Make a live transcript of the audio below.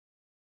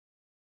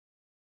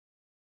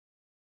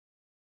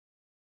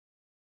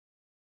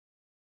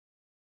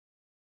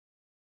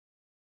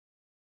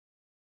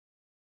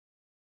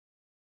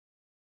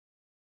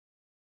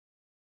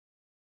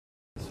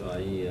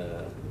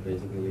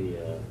basically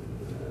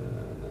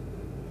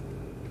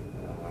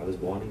I was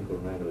born in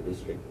Kurunagala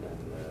district,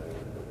 and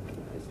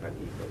I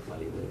studied at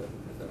Malibu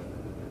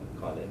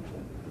college.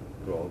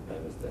 Throughout I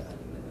was there,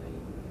 and then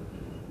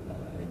I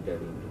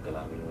entered into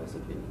Kalam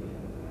University,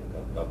 and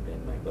I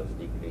obtained my first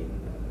degree in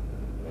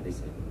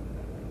medicine.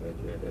 I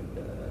graduated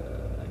in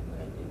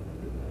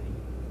 1999,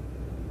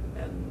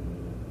 and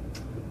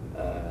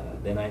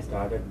then I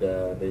started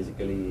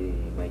basically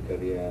my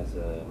career as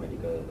a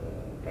medical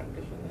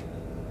practitioner.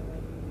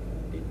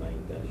 I did my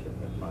internship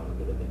at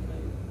Manapur, then I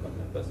got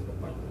my first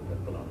appointment at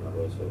Colonna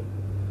Rosso.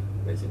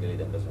 Basically,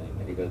 that was my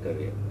medical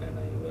career, and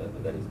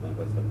that is my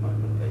first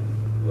appointment. I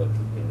worked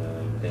in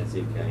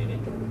intensive care unit.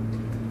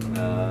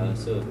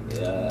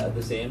 At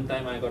the same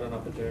time, I got an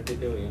opportunity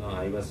to,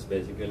 I was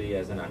basically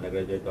as an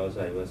undergraduate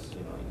also, I was,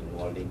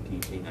 involved in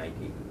teaching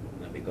IT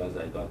because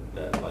I got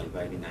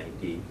qualified in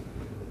IT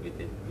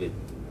with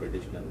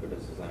British Computer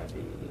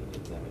Society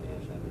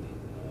examination in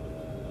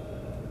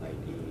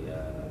IT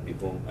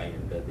before I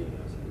entered the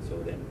university. So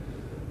then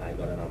I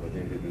got an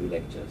opportunity to do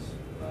lectures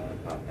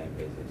part-time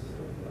basis.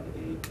 So I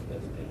did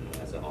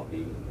just as a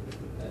hobby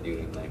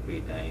during my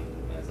free time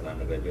as an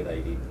undergraduate.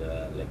 I did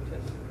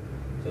lectures.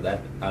 So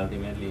that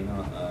ultimately,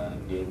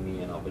 gave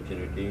me an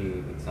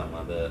opportunity with some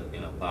other,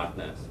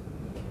 partners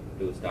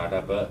to start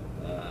up a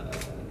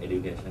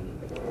education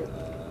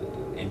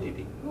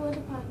entity. Who are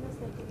the partners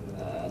that you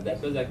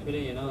that was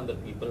actually, the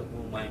people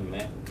whom I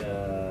met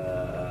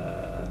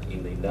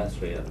in the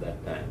industry at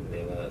that time.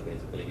 They were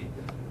basically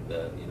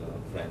the,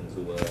 friends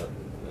who were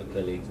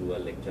colleagues who were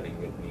lecturing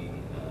with me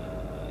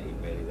in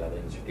various other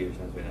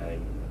institutions when I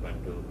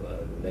went to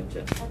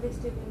lecture. Are they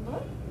still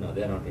involved? No,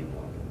 they are not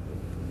involved.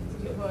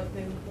 So you got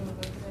them from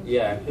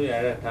yeah, actually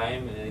at a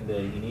time in the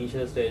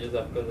initial stages,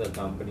 of course, the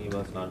company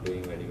was not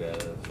doing very well.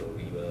 So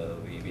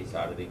we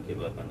started in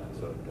Kirlapana,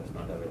 so it was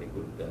not a very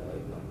good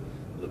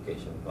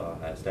location for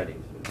higher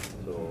studies.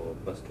 So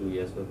first 2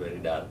 years were very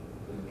dull,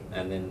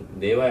 and then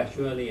they were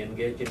actually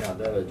engaged in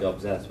other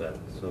jobs as well.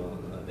 So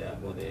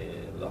therefore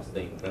they lost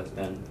the interest,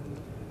 and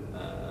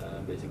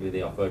basically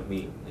they offered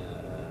me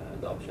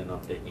the option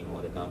of taking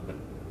over the company.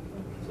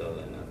 So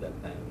then at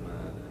that time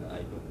I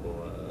took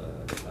over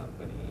the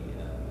company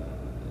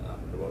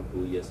after about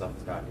 2 years of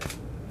starting.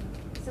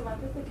 So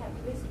what was the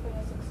catalyst for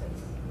your success?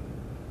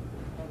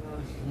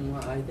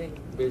 I think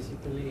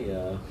basically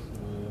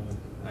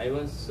I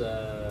was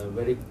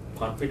very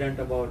confident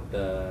about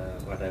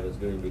what I was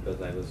doing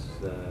because I was,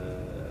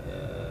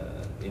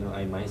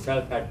 I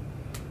myself had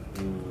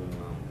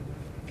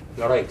a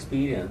lot of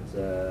experience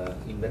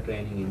in the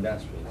training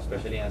industry,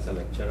 especially as a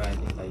lecturer. I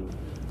think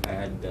I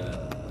had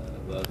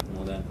worked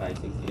more than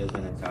 5-6 years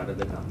when I started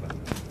the company.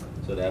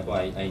 So therefore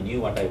I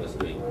knew what I was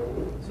doing.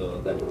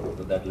 So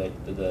that led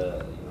to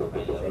the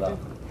high level of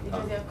it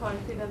was your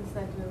confidence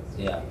that was...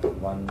 Yeah,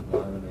 one of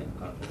the main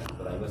confidence.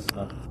 But I was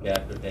not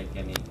scared to take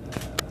any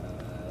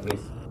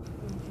risk.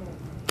 Okay.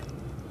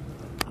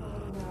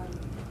 And,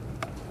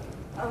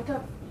 out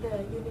of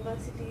the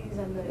universities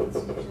and the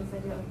institutions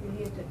that you are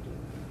affiliated to,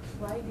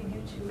 why did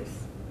you choose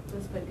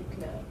this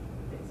particular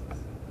places?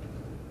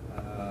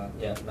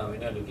 Now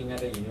when you are looking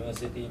at a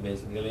university,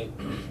 basically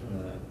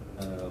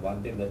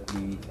one thing that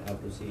we have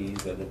to see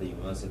is whether the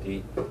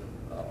university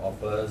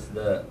offers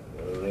the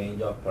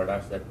range of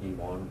products that we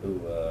want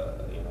to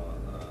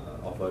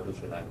offer to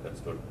Sri Lankan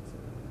students.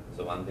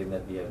 So one thing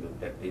that we have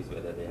looked at is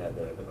whether they have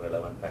the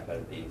relevant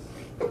faculties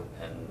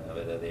and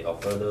whether they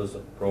offer those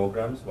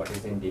programs, what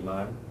is in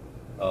demand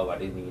or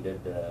what is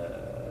needed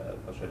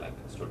for Sri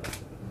Lankan students.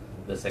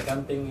 The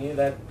second thing is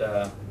that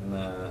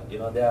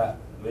their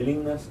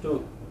willingness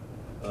to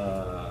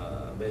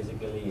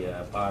basically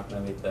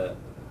partner with the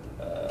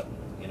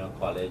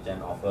college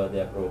and offer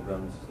their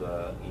programs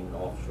in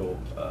offshore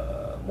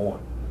mode,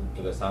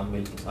 because some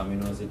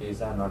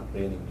universities are not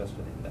really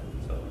interested in that.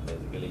 So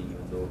basically,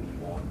 even though we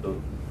want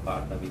to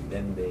partner with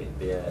them,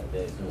 there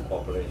is no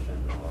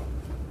cooperation or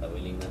a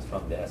willingness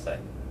from their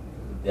side.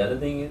 The other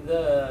thing is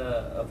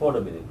the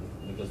affordability,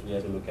 because we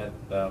have to look at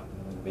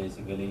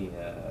basically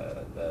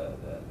the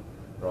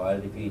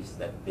royalty fees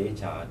that they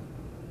charge,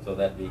 so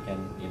that we can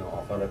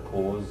offer a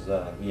course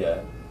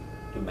here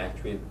to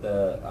match with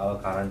our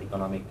current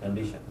economic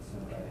conditions.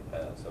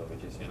 So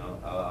which is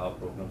our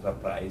programs are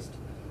priced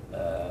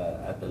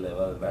at the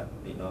level that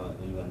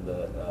even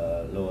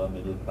the lower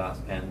middle class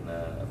can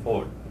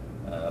afford.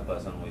 A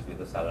person who is with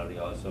a salary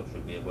also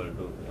should be able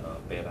to,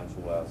 parents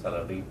who are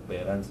salaried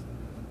parents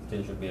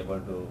still should be able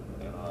to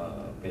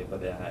pay for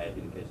their higher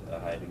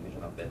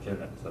education of their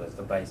children. So that's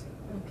the pricing.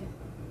 Okay.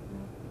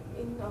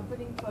 In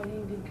offering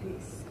foreign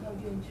degrees, how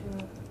do you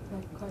ensure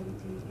that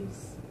quality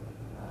is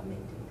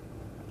maintained?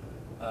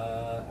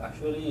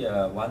 Actually,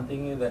 one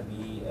thing is that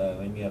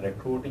when we are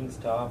recruiting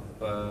staff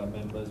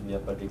members, we are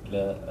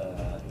particular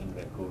in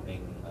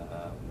recruiting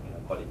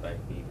qualified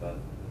people.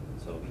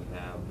 So we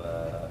have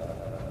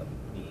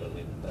people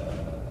with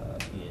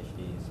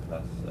PhDs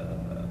plus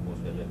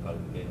postgraduate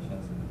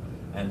qualifications,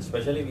 and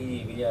especially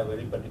we are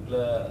very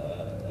particular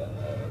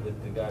with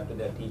regard to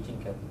their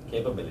teaching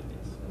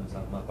capabilities.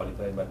 Some are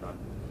qualified but not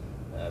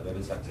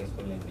very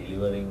successful in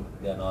delivering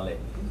their knowledge.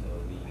 So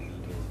we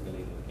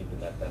basically look into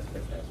that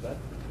aspect as well.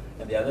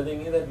 And the other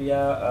thing is that we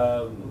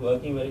are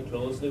working very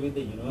closely with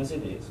the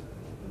universities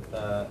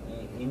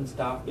in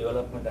staff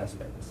development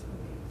aspects.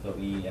 So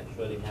we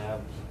actually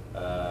have,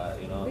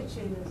 Which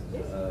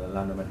universities?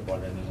 London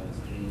Metropolitan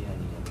University and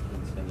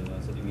Princeton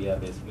University. We are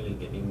basically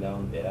getting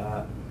down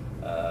their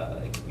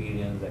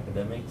experienced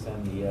academics,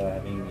 and we are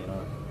having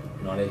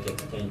knowledge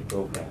exchange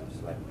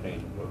programs like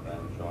training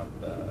programs, short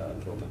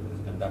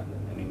programs conducted.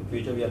 And in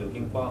future, we are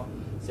looking for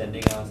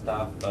sending our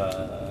staff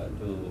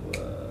to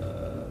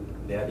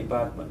their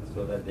departments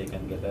so that they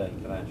can get an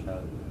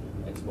international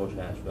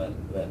exposure as well.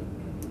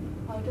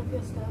 Out of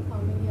your staff, how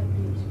many are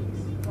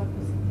PhDs? What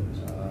percentage?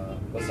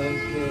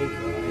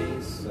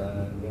 Percentage-wise,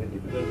 very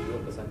difficult to do a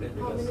percentage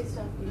How because many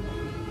staff do you have?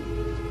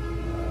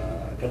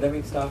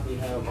 academic staff we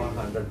have about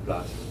 100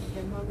 plus,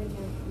 And how many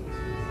are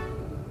PhDs?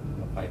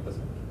 5%.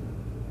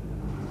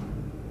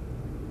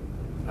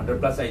 100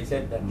 plus I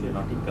said actually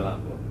not in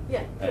Colombo.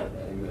 Yeah,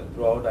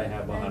 Throughout I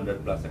have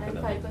 100 plus and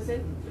academics.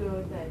 5%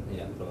 throughout that.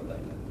 Yeah, throughout the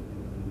island.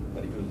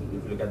 But if you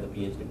look at the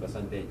PhD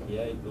percentage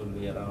here, it will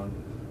be around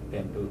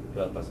 10 to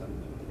 12%.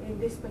 In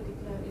this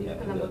particular, in Yeah, in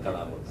Colombo the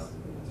Colombo campus.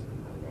 campus.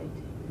 Alright.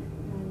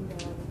 And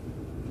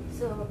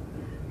so,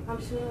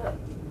 I'm sure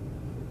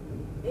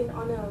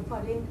on a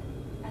foreign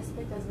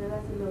aspect as well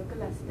as a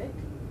local aspect,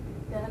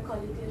 there are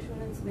quality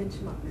assurance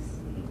benchmarks.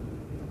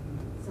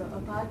 So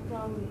apart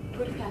from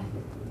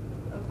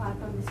apart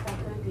from this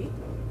faculty,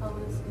 how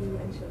else do you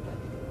ensure that?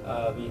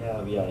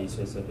 We are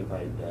ISO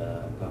certified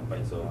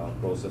company, so our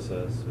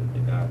processes with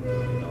regard to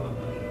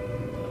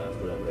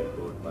student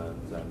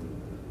recruitment and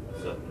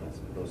certain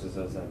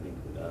processes have been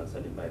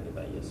certified with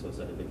ISO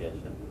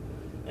certification.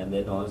 And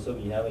then also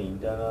we have an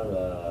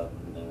internal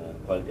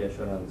quality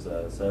assurance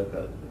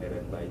circle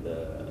headed by the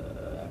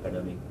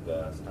academic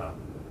staff.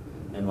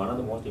 And one of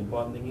the most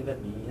important thing is that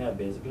we have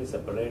basically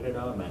separated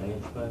our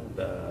management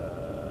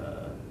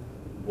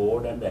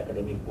board and the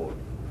academic board.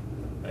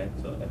 Right?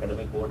 So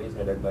academic board is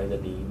headed by the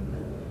dean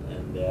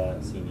and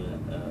their senior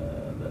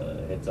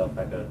the heads of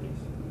faculties.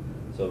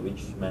 So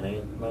which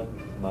management,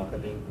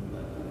 marketing,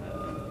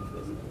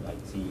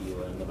 like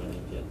CEO and the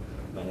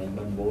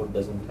management board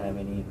doesn't have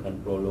any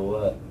control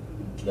over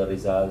the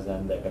results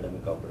and the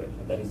academic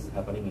operation. That is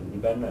happening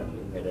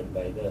independently, headed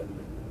by the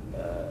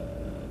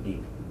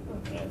dean.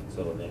 And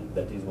so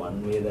that is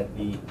one way that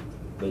we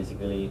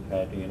basically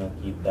try to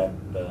keep that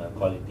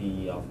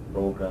quality of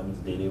programs,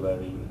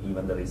 delivery,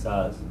 even the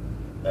results.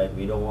 Right?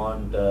 We don't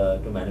want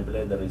to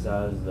manipulate the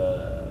results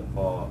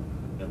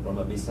from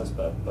a business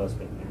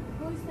perspective.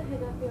 Who is the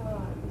head of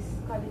your this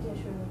quality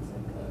assurance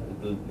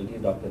circle? It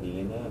is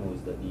Dr.Dayan, who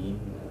is the dean,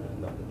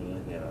 Dr.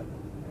 Dayan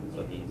Rajapakse.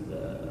 So he is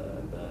the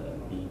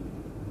dean.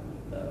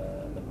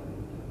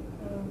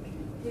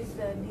 He's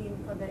the dean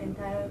for the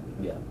entire.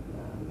 Yeah.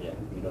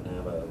 We don't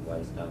have a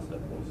vice chancellor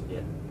post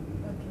yet.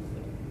 Okay.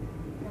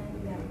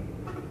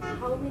 And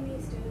how many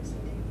students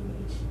are taking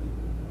each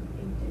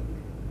intake?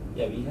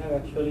 Yeah, we have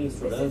actually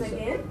students. This is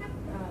again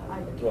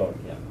throughout.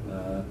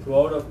 Yeah.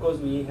 Throughout, of course,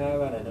 we have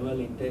an annual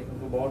intake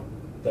of about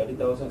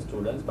 30,000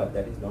 students, but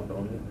that is not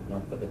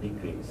for the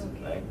degrees,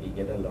 okay. Right? We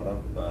get a lot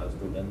of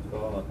students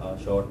for our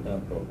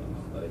short-term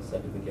programs, like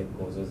certificate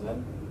courses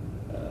and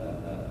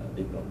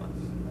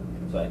diplomas.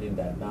 So I think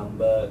that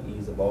number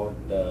is about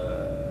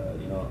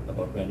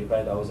about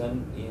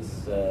 25,000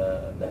 is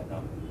that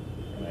number,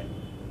 right?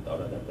 Out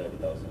of that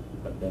 30,000.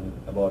 But then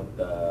about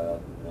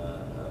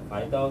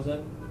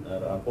 5,000,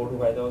 4 to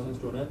 5,000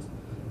 students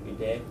we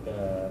take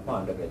for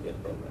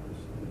undergraduate programs,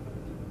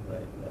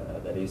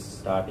 right? That is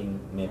starting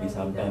maybe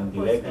sometime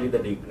directly the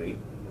degree,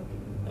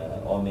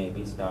 or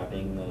maybe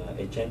starting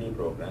HND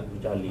programs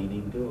which are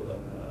leading to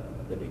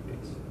the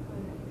degrees.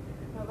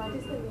 Now, what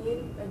is the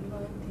main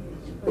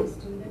advantage for a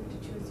student to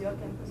choose your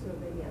campus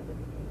over any other?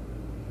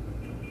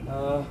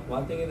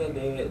 One thing is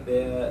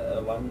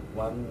that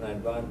one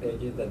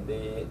advantage is that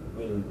they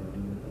will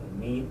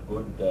meet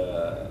good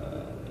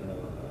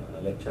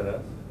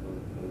lecturers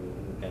who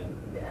can.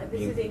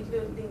 This is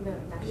including the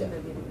national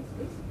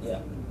universities.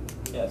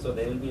 Yeah. So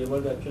they will be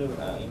able to actually,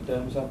 in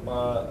terms of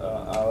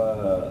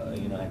our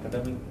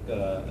academic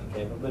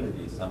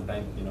capabilities.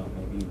 Sometimes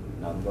maybe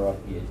number of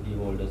PhD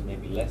holders may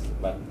be less,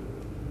 but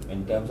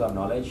in terms of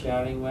knowledge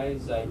sharing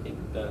wise, I think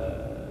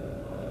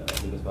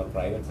because for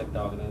private sector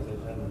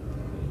organization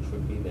it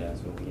should be there.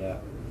 So we are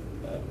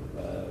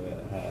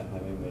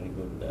having very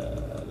good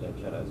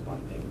lecturers.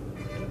 One thing.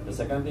 The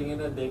second thing is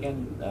that they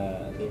can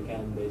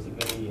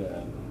basically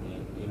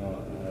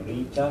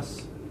reach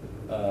us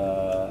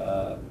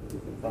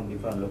from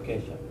different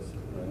locations.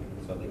 Right?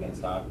 So they can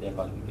start their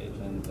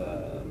qualifications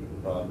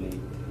probably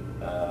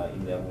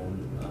in their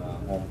own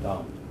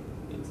hometown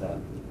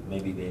itself.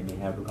 Maybe they may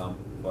have to come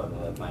for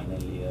the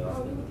final year.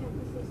 How many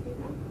campuses do you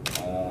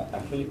have?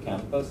 Actually,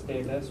 campus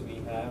status we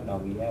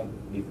have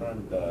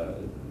different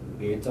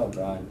grades of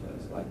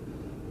branches. Like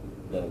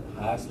the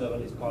highest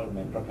level is called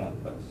Metro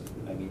Campus,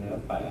 and we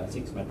have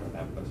 6 Metro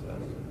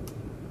Campuses.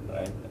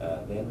 right?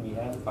 Then we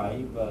have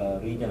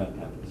 5 regional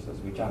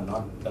campuses, which are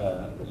not,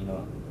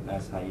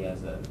 as high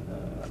as a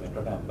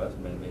metro campus,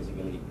 but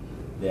basically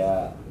they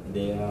are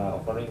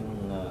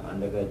offering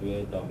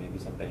undergraduate or maybe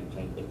sometimes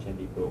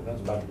HND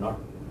programs, but not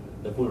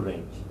the full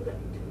range. Right.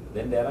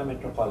 Then there are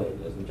metro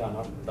colleges, which are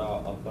not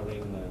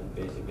offering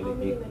basically. How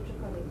many metro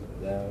colleges?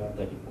 There are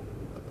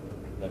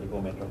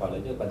 34 metro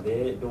colleges, but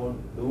they don't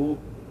do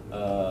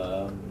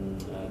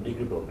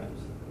degree programs.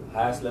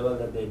 Highest level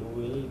that they do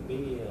will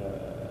be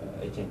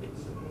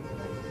HNDs.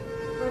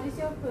 What is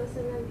your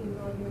personal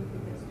involvement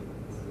with the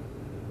students?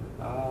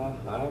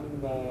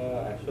 I'm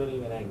actually,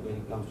 when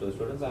it comes to the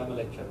students, I'm a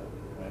lecturer,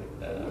 right?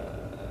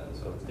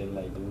 So still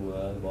I do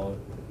about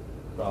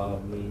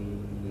probably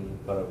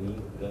for a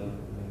week,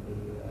 maybe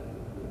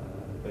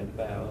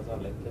 25 hours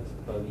of lectures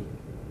per week.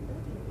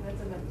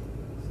 That's a lot.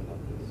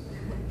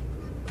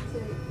 So, So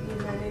you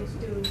manage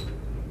to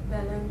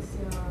balance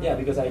your... yeah,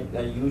 because I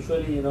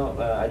usually,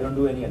 I don't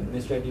do any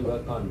administrative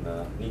work on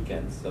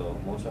weekends, so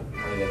most of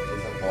my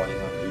lectures are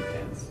falling on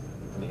weekends.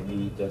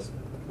 Maybe just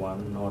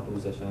 1 or 2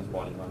 sessions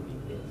falling on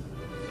weekdays.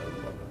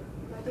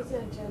 What is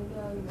your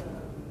general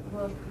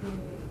work day,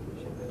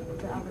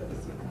 the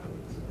hours you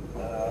count?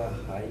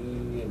 I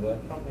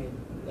work from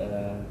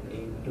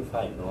 8 to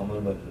 5, normal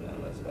working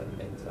hours, but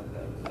then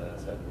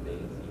sometimes certain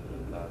days,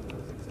 evening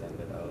classes,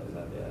 extended hours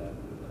are there.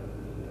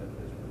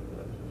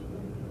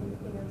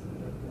 Anything else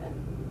like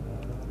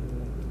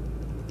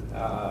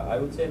that? I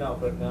would say now,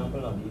 for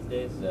example, on these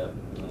days,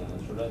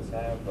 students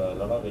have a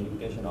lot of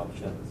education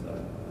options when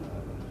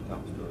it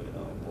comes to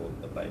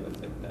both the private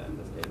sector and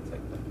the state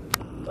sector.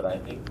 But I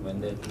think when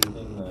they're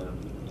choosing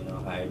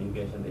higher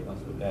education, they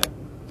must look at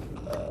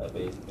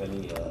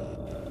basically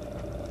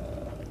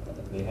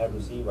they have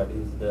to see what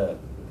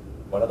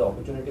are the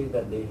opportunities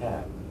that they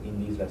have in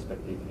these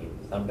respective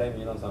fields.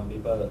 Sometimes some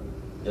people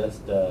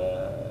just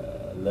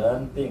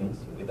learn things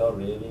without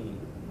really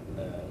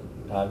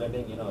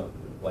targeting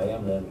why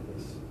I'm learning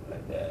this.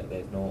 Right?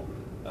 There's no,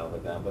 for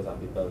example, some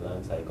people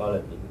learn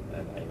psychology,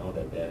 and I know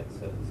that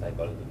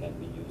psychology can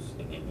be used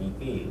in any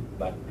field,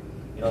 but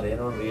they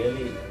don't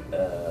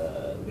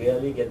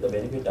really get the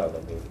benefit out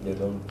of it. They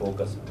don't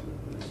focus on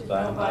it. Should So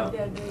know what they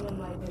are doing and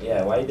why they are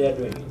yeah, why they are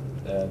doing it.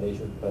 They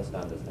should first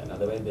understand.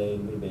 Otherwise, they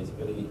will be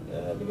basically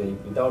because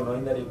without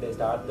knowing that if they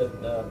start the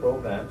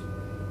programs,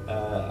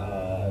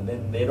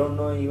 then they don't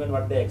know even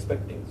what they're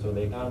expecting, so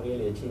they can't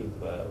really achieve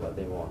what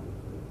they want.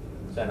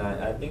 So, and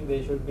I think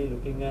they should be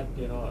looking at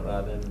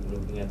rather than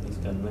looking at these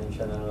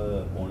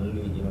conventional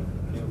only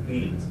few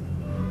fields.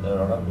 There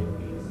are a lot of new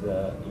fields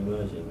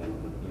emerging, and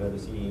you have to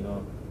see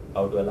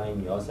how to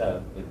align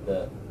yourself with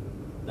the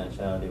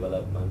national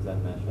developments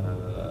and national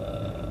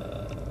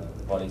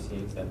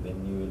policies, and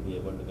then you will be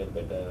able to get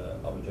better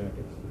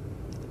opportunities.